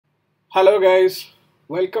Hello guys,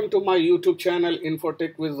 welcome to my YouTube channel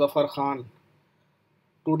Infotech with Zafar Khan.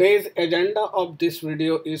 Today's agenda of this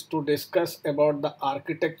video is to discuss about the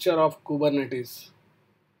architecture of Kubernetes.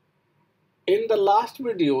 In the last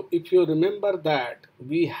video, if you remember that,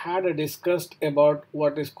 we had discussed about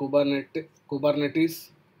what is Kubernetes,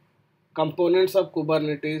 components of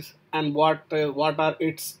Kubernetes and what are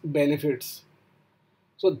its benefits.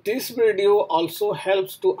 So this video also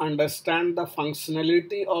helps to understand the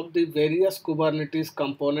functionality of the various Kubernetes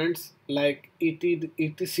components like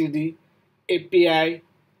etcd, API,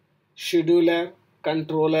 scheduler,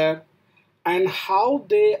 controller, and how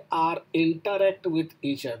they are interact with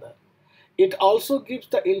each other. It also gives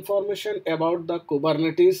the information about the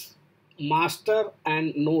Kubernetes master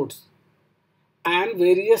and nodes and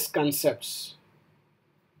various concepts.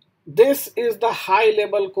 This is the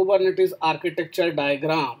high-level Kubernetes architecture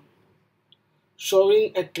diagram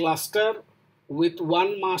showing a cluster with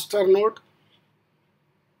one master node.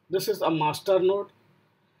 This is a master node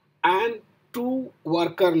and two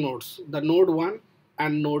worker nodes, the node 1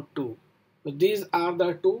 and node 2. So these are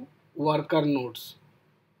the two worker nodes.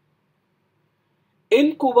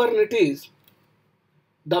 In Kubernetes,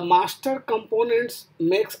 the master components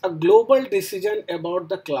makes a global decision about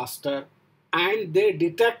the cluster and they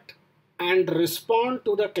detect and respond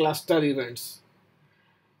to the cluster events.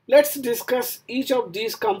 Let's discuss each of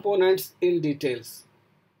these components in details.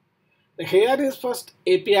 Here is first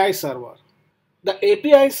API server. The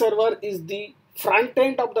API server is the front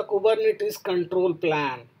end of the Kubernetes control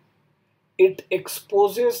plan. It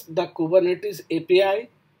exposes the Kubernetes API,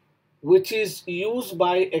 which is used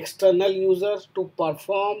by external users to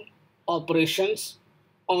perform operations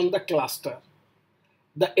on the cluster.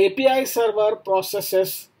 The API server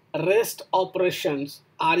processes REST operations,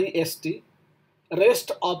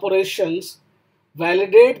 REST operations,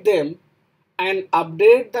 validate them, and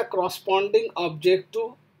update the corresponding object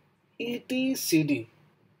to etcd.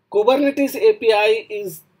 Kubernetes API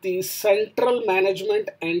is the central management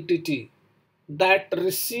entity that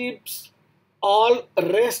receives all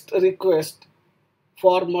REST requests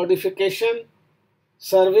for modification,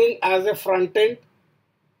 serving as a front end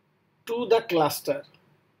to the cluster.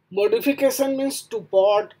 Modification means to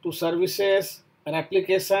pod, to services,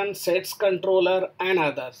 replication, sets controller, and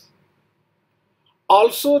others.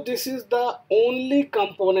 Also, this is the only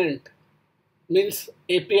component, means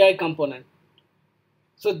API component.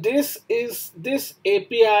 So this is this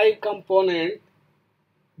API component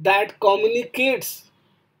that communicates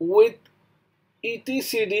with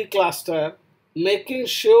etcd cluster, making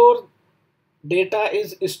sure data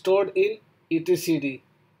is stored in etcd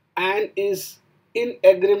and is in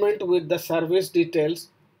agreement with the service details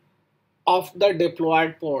of the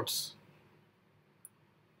deployed pods.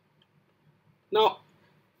 Now,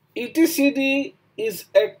 etcd is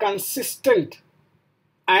a consistent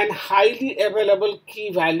and highly available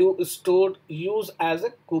key value stored used as a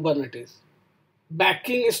Kubernetes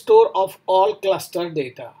backing store of all cluster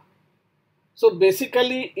data. So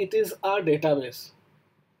basically it is a database,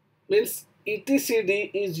 means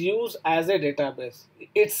etcd is used as a database.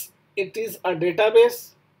 It is a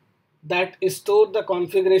database that stores the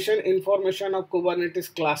configuration information of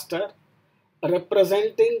Kubernetes cluster,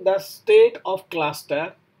 representing the state of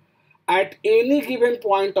cluster at any given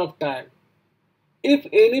point of time. If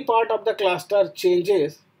any part of the cluster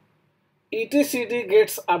changes, etcd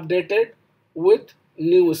gets updated with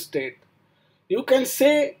new state. You can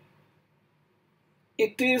say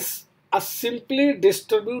it is a simply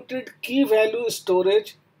distributed key value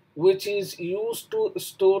storage which is used to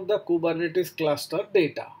store the Kubernetes cluster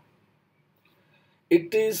data.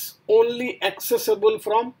 It is only accessible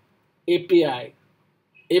from API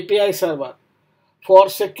server for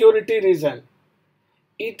security reason.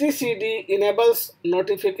 etcd enables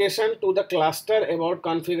notification to the cluster about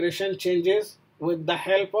configuration changes with the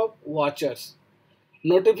help of watchers.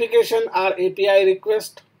 Notifications are API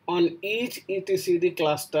requests on each etcd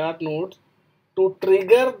cluster node to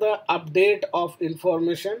trigger the update of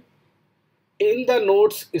information in the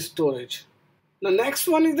node's storage. The next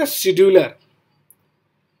one is the scheduler.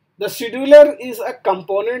 The scheduler is a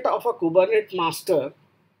component of a Kubernetes master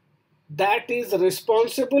that is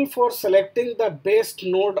responsible for selecting the best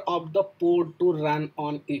node of the pod to run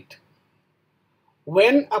on it.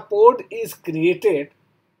 When a pod is created,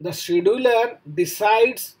 the scheduler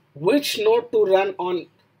decides which node to run on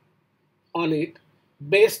it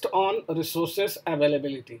based on resources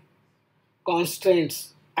availability,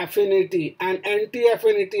 constraints, affinity and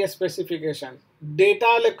anti-affinity specifications,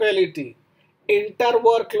 data locality,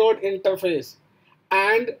 inter-workload interface,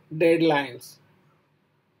 and deadlines.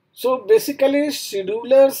 So basically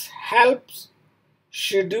schedulers helps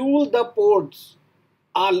schedule the pods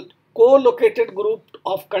are co-located group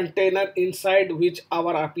of container inside which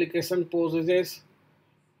our application possesses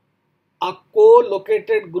a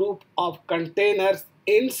co-located group of containers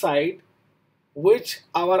inside which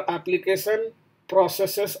our application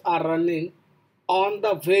processes are running on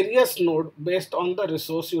the various nodes based on the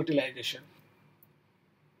resource utilization.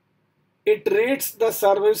 It reads the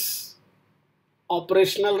service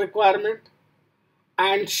operational requirement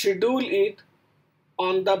and schedule it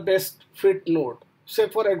on the best fit node. Say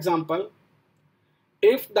for example,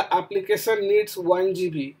 if the application needs 1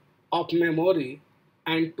 GB of memory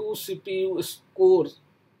and 2 CPU cores,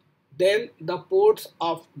 then the ports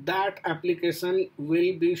of that application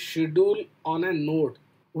will be scheduled on a node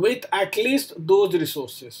with at least those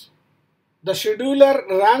resources. The scheduler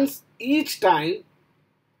runs each time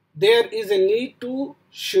there is a need to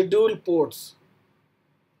schedule ports.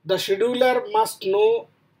 The scheduler must know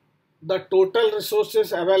the total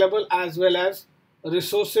resources available as well as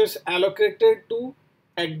resources allocated to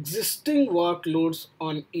existing workloads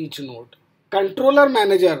on each node. Controller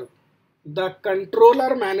manager. The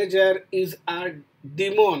controller manager is a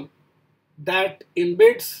daemon that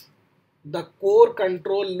embeds the core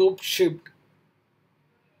control loop shipped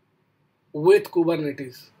with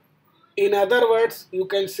Kubernetes. In other words, you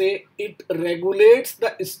can say it regulates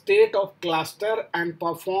the state of cluster and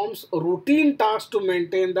performs routine tasks to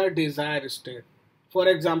maintain the desired state. For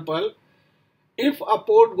example, if a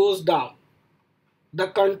port goes down, the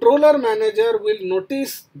controller manager will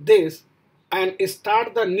notice this and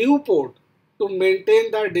start the new port to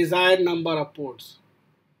maintain the desired number of ports.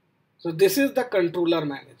 So this is the controller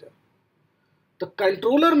manager. The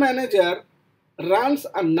controller manager runs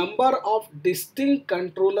a number of distinct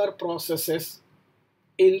controller processes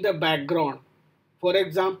in the background. For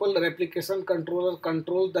example, replication controller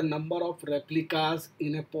controls the number of replicas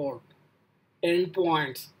in a pod.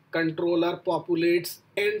 Endpoints controller populates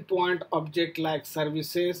endpoint object like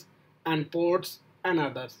services and ports and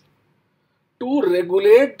others to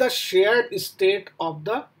regulate the shared state of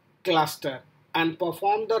the cluster and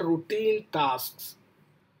perform the routine tasks.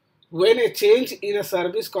 When a change in a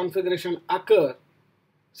service configuration occurs,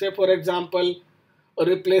 say for example,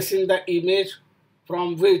 replacing the image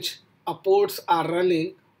from which ports are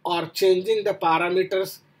running or changing the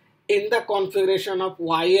parameters in the configuration of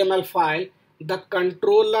YML file, the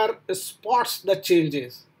controller spots the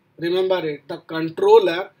changes. Remember it, the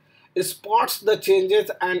controller spots the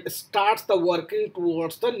changes and starts the working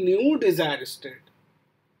towards the new desired state.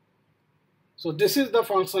 So this is the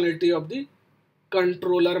functionality of the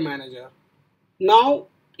controller manager. Now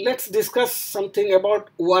let's discuss something about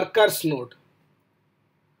workers node.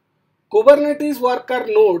 Kubernetes worker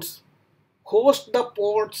nodes host the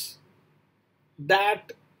pods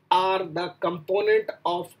that are the component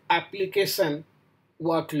of application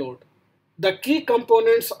workload. The key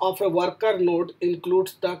components of a worker node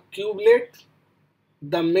includes the kubelet,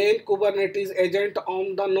 the main Kubernetes agent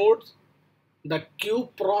on the nodes, the kube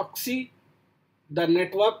proxy, the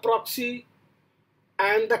network proxy,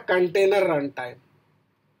 and the container runtime,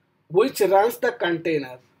 which runs the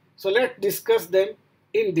container. So let's discuss them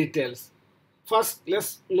in details. First,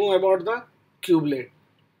 let's know about the kubelet.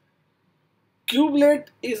 Kubelet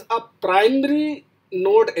is a primary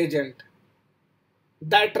node agent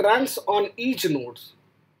that runs on each node.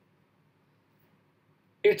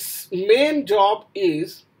 Its main job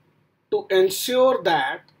is to ensure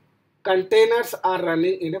that containers are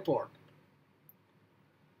running in a pod.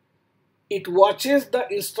 It watches the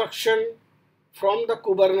instruction from the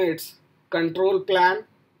Kubernetes control plan,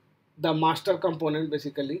 the master component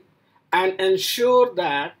basically, and ensure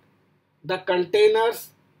that the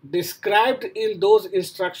containers described in those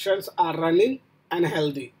instructions are running and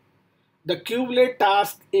healthy. The kubelet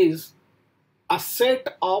task is a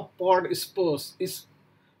set of pod specs.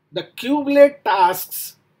 The kubelet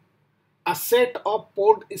tasks a set of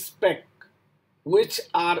pod spec, which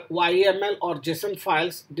are YML or JSON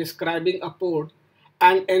files describing a pod,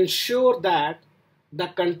 and ensure that the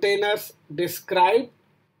containers described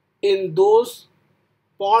in those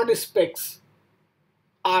pod specs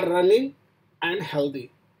are running and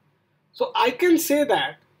healthy. So I can say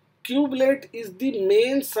that kubelet is the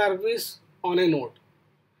main service on a node,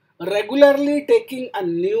 regularly taking a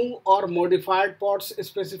new or modified pods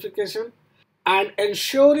specification and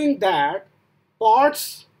ensuring that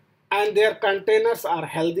pods and their containers are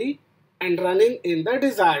healthy and running in the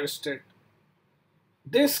desired state.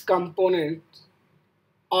 This component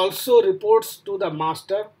also reports to the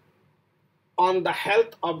master on the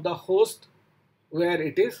health of the host where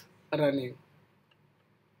it is running.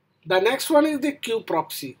 The next one is the kube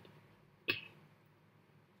proxy.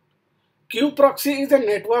 Kubeproxy is a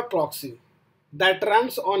network proxy that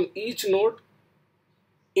runs on each node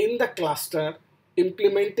in the cluster,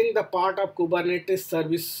 implementing the part of Kubernetes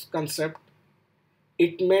service concept.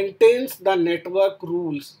 It maintains the network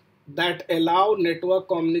rules that allow network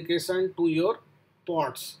communication to your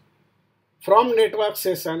pods from network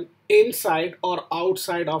session inside or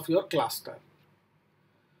outside of your cluster.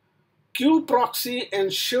 Kubeproxy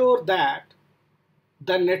ensures that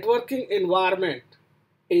the networking environment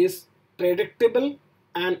is predictable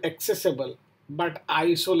and accessible but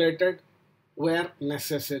isolated where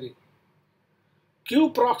necessary.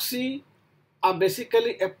 Kubeproxy are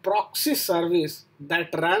basically a proxy service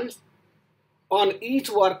that runs on each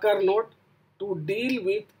worker node to deal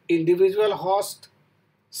with individual host,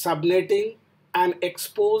 subnetting, and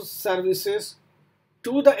expose services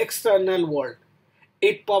to the external world.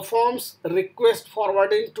 It performs request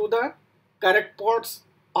forwarding to the correct pods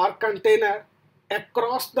or container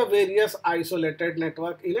across the various isolated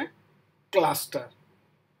network in a cluster.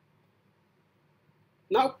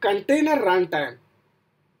 Now container runtime.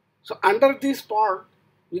 So under this pod,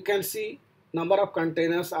 we can see number of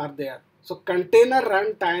containers are there. So container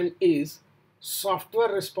runtime is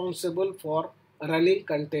software responsible for running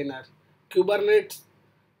containers. Kubernetes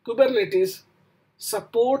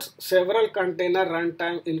supports several container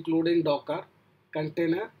runtime including Docker,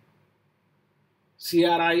 container,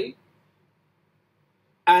 CRI,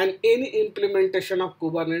 and any implementation of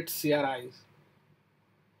Kubernetes CRIs.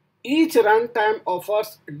 Each runtime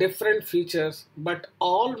offers different features, but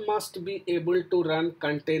all must be able to run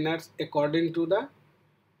containers according to the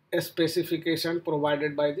specification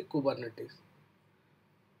provided by the Kubernetes.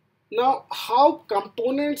 Now, how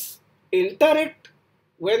components interact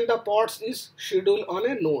when the pods is scheduled on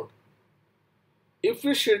a node? If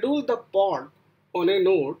we schedule the pod on a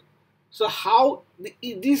node, so how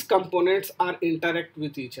these components are interact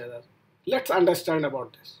with each other? Let's understand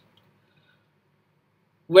about this.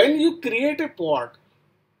 When you create a pod,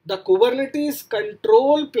 the Kubernetes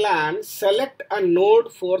control plan select a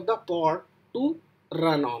node for the pod to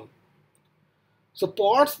run on. So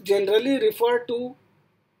pods generally refer to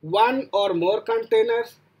one or more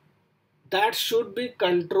containers that should be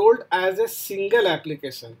controlled as a single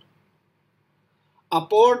application. A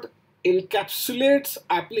pod encapsulates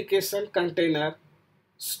application container,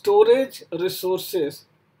 storage resources,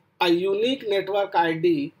 a unique network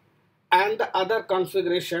ID, and the other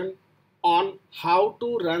configuration on how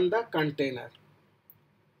to run the container.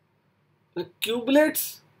 The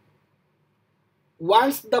kubelets,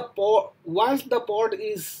 once the pod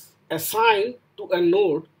is assigned to a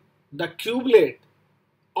node, the kubelet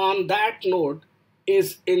on that node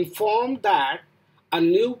is informed that a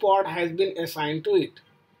new pod has been assigned to it.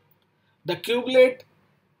 The kubelet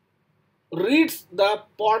reads the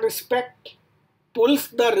pod spec, pulls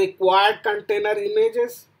the required container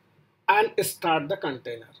images, and start the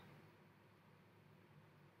container.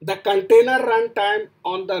 The container runtime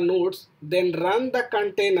on the nodes then run the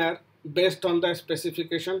container based on the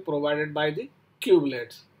specification provided by the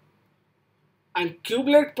kubelets. And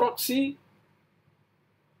kubelet proxy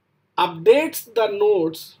updates the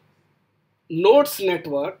nodes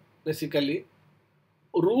network, basically,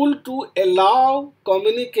 rule to allow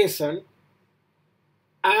communication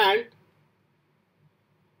and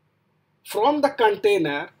from the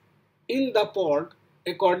container in the pod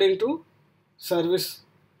according to service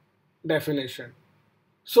definition.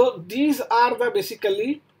 So these are the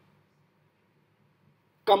basically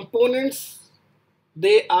components,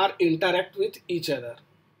 they are interact with each other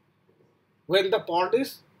when the pod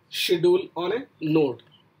is scheduled on a node.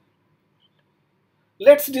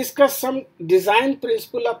 Let's discuss some design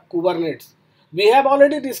principle of Kubernetes. We have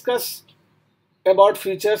already discussed about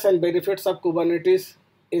features and benefits of Kubernetes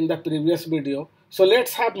in the previous video. So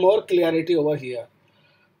let's have more clarity over here.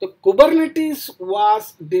 The Kubernetes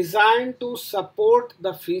was designed to support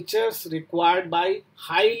the features required by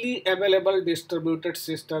highly available distributed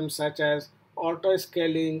systems such as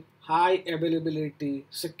auto-scaling, high availability,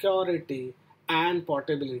 security, and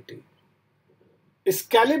portability.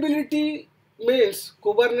 Scalability means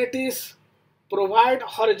Kubernetes provide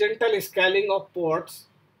horizontal scaling of pods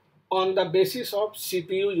on the basis of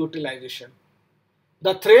CPU utilization.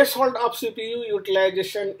 The threshold of CPU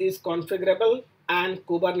utilization is configurable and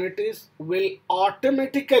Kubernetes will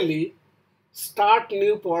automatically start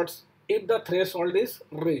new pods if the threshold is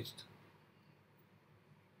reached.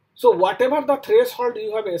 So whatever the threshold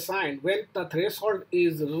you have assigned, when the threshold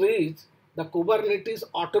is reached, the Kubernetes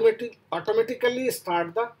automatically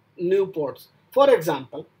start the new pods. For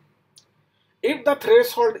example, if the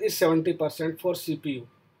threshold is 70% for CPU,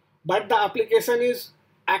 but the application is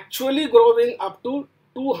actually growing up to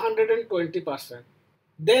 220%.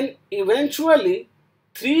 Then eventually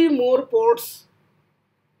 3 more ports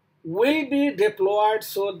will be deployed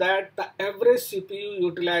so that the average CPU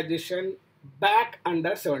utilization back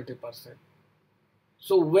under 70%.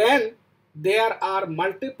 So when there are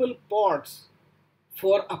multiple pods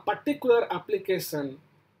for a particular application,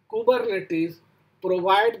 Kubernetes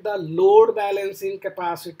provide the load balancing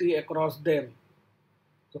capacity across them.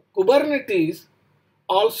 So Kubernetes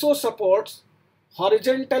also supports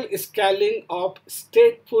horizontal scaling of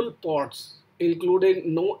stateful pods,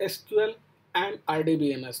 including NoSQL and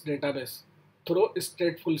RDBMS database through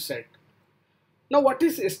stateful set. Now, what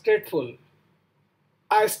is stateful?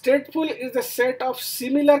 A stateful is a set of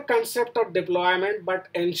similar concept of deployment but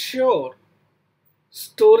ensure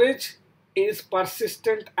storage is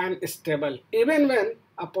persistent and stable even when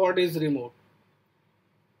a pod is removed.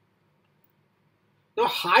 Now,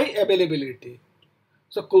 high availability.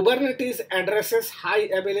 So Kubernetes addresses high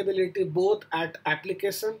availability both at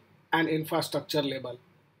application and infrastructure level.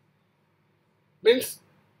 Means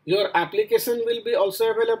your application will be also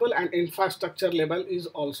available and infrastructure level is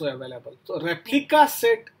also available. So replica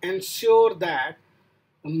set ensure that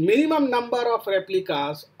a minimum number of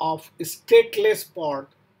replicas of stateless pod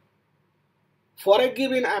for a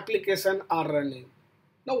given application are running.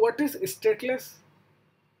 Now what is stateless?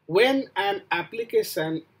 When an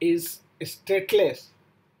application is stateless,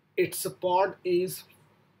 its pod is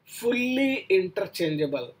fully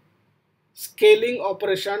interchangeable. Scaling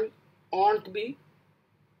operation won't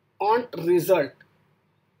result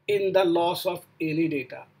in the loss of any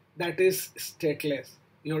data. That is stateless.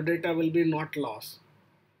 Your data will be not lost.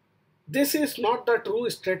 This is not the true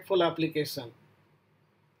stateful application.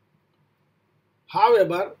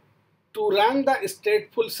 However, to run the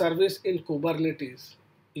stateful service in Kubernetes,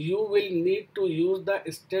 you will need to use the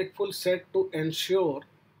stateful set to ensure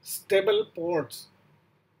stable pods,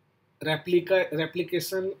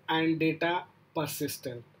 replication and data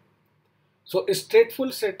persistent. So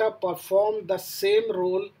stateful setup perform the same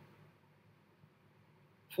role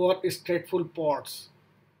for stateful pods.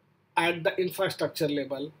 At the infrastructure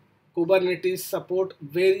level, Kubernetes support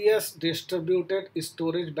various distributed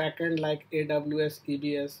storage backend like AWS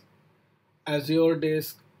EBS, Azure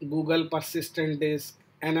Disk, Google Persistent Disk,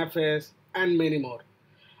 NFS, and many more.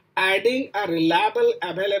 Adding a reliable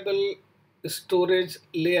available storage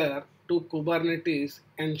layer to Kubernetes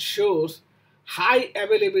ensures high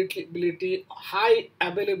availability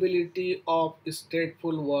of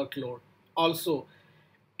stateful workload. Also,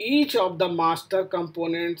 each of the master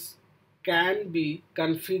components can be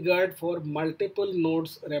configured for multiple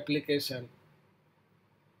nodes replication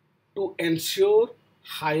to ensure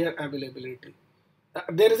higher availability.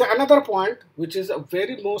 There is another point which is a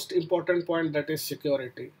very most important point, that is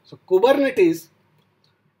security. So Kubernetes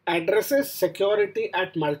addresses security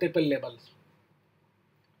at multiple levels: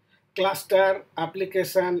 cluster,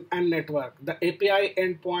 application, and network. The API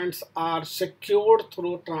endpoints are secured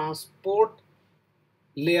through transport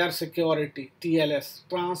layer security, TLS,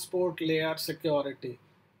 transport layer security.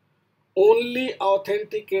 Only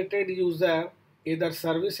authenticated user, either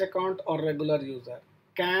service account or regular user,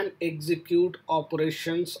 can execute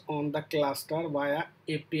operations on the cluster via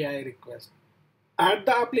API request. At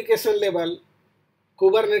the application level,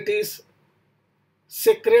 Kubernetes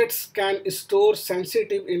secrets can store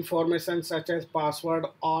sensitive information such as password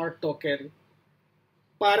or token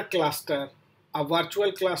per cluster, a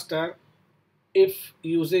virtual cluster if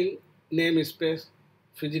using namespace,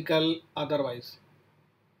 physical otherwise.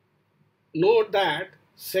 Note that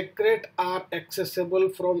secrets are accessible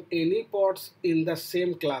from any pods in the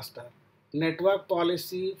same cluster. Network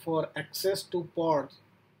policy for access to pods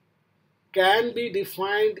can be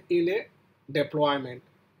defined in a deployment.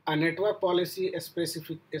 A network policy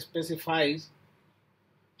specifies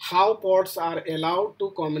how pods are allowed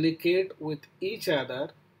to communicate with each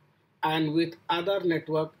other and with other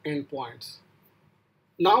network endpoints.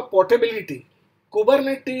 Now, portability.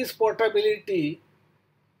 Kubernetes portability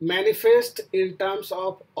manifests in terms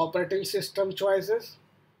of operating system choices,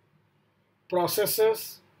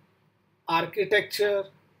 processes, architecture,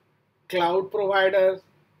 cloud providers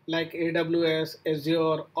like AWS,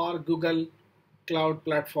 Azure, or Google Cloud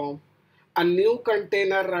Platform. A new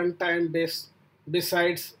container runtime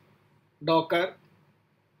besides Docker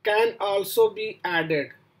can also be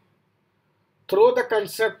added. Through the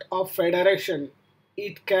concept of federation,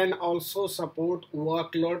 it can also support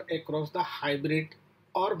workload across the hybrid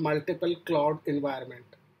or multiple cloud environment.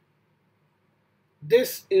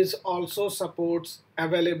 This is also supports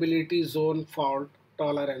availability zone fault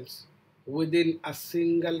tolerance within a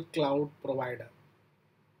single cloud provider.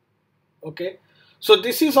 Okay, So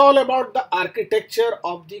this is all about the architecture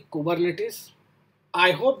of the Kubernetes.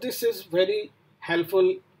 I hope this is very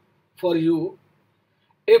helpful for you.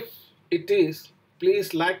 If it is,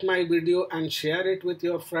 please like my video and share it with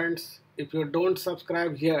your friends. If you don't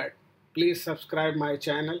subscribe yet, please subscribe my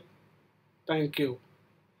channel. Thank you.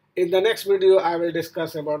 In the next video, I will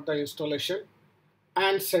discuss about the installation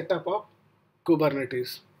and setup of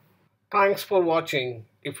Kubernetes. Thanks for watching.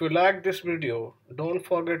 If you like this video, don't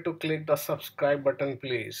forget to click the subscribe button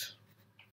please.